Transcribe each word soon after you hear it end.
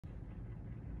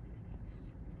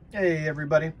Hey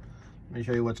everybody, let me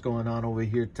show you what's going on over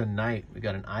here tonight. We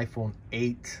got an iPhone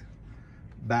 8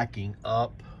 backing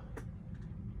up.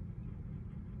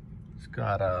 It's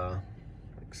got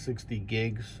like 60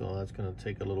 gigs, so that's gonna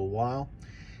take a little while.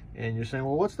 And you're saying,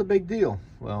 well, what's the big deal?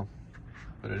 Well,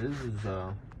 what it is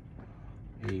a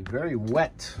very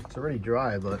wet, it's already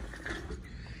dry, but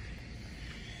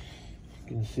you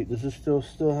can see, does this still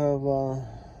have,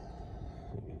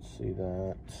 you can see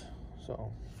that.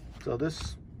 So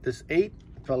this 8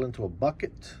 fell into a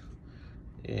bucket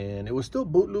and it was still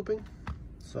boot looping.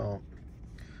 So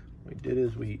what we did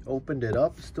is we opened it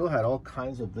up. It still had all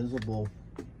kinds of visible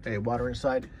water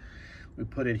inside. We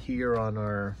put it here on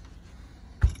our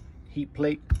heat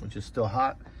plate, which is still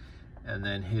hot, and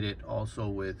then hit it also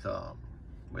with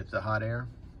the hot air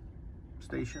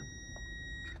station.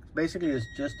 Basically, it's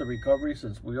just a recovery.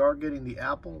 Since we are getting the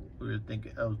Apple, I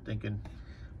was thinking,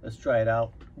 let's try it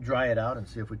out, dry it out, and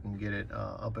see if we can get it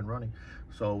up and running.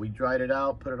 So we dried it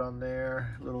out, put it on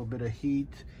there, a little bit of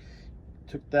heat,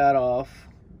 took that off,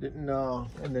 and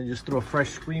then just threw a fresh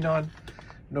screen on.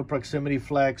 No proximity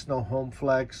flex, no home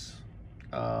flex,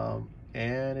 and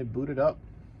it booted up.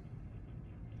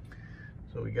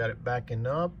 So we got it backing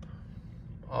up.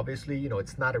 Obviously, you know,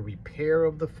 it's not a repair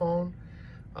of the phone.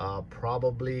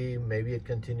 Probably, maybe it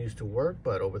continues to work,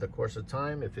 but over the course of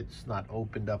time, if it's not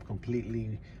opened up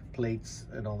completely, plates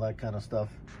and all that kind of stuff.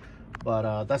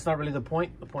 But that's not really the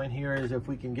point. The point here is if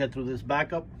we can get through this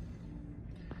backup,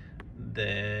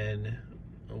 then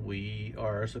we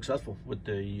are successful with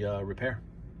the repair.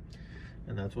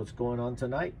 And that's what's going on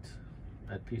tonight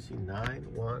at PC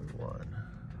 911.